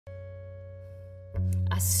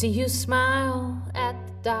see you smile at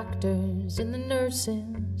the doctors and the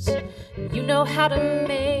nurses. You know how to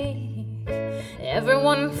make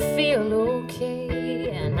everyone feel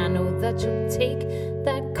okay. And I know that you'll take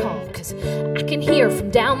that call, 'cause I can hear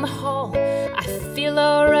from down the hall. I feel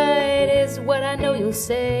alright is what I know you'll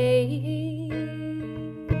say.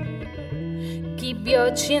 Keep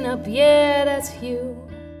your chin up, yeah, that's you.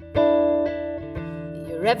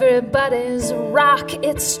 You're everybody's rock,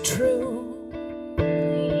 it's true.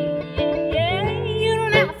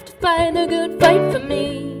 Fight the good fight for me.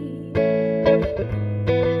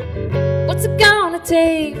 What's it gonna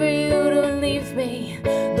take for you to believe me?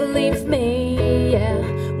 Believe me, yeah.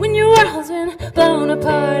 When your world's been blown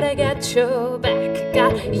apart, I got your back,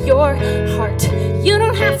 got your heart. You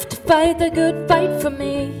don't have to fight the good fight for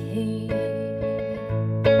me.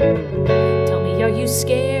 Tell me, are you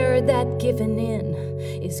scared that giving in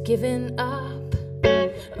is giving up?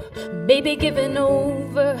 Maybe giving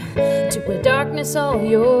over to a darkness all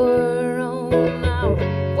your own. Now,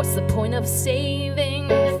 what's the point of saving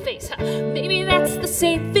face? Maybe that's the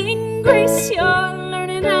saving grace. You're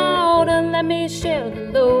learning how to let me share the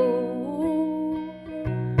load.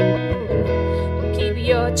 Keep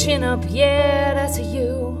your chin up, yeah, that's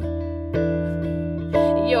you.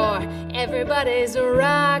 You're everybody's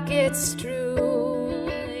rock, it's true.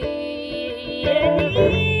 Yeah.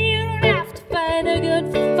 A good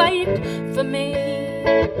fight for me.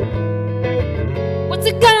 What's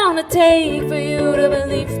it gonna take for you to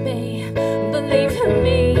believe me? Believe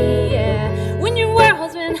me, yeah. When your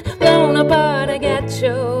world's been blown apart, I got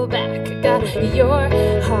your back, I got your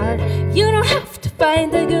heart. You don't have to fight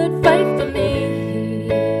the good fight for me.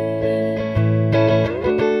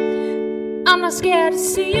 I'm not scared to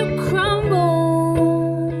see you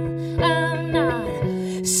crumble. I'm not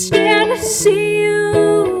scared to see you.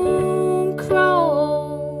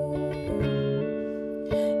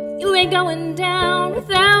 You ain't going down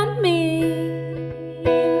without me,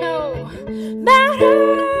 no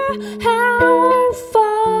matter how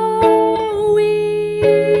far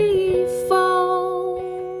we fall,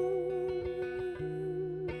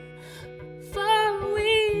 far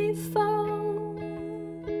we fall.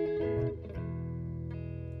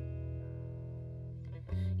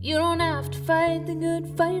 You don't have to fight the good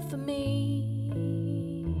fight for me.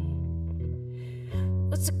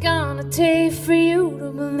 What's it gonna take for you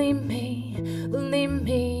to believe me? Believe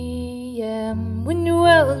me, yeah. When your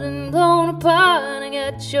world's been blown apart, I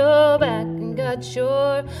got your back and got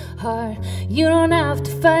your heart. You don't have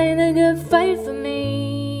to fight a good fight for me,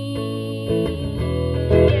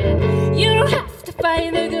 yeah. You don't have to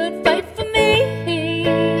fight a good fight for me.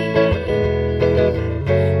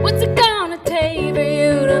 What's it gonna take for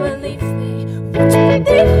you to believe me? Won't you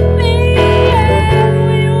believe me?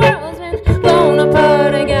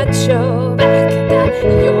 Your back, I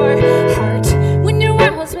got your heart. When your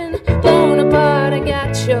world's been blown apart, I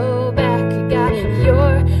got your back, I got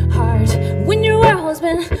your heart. When your world's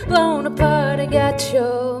been blown apart, I got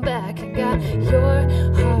your back, I got your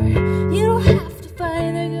heart. You don't have to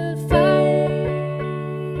fight a good fight.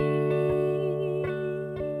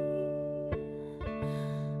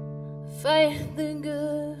 Fight the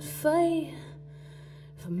good fight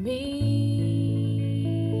for me.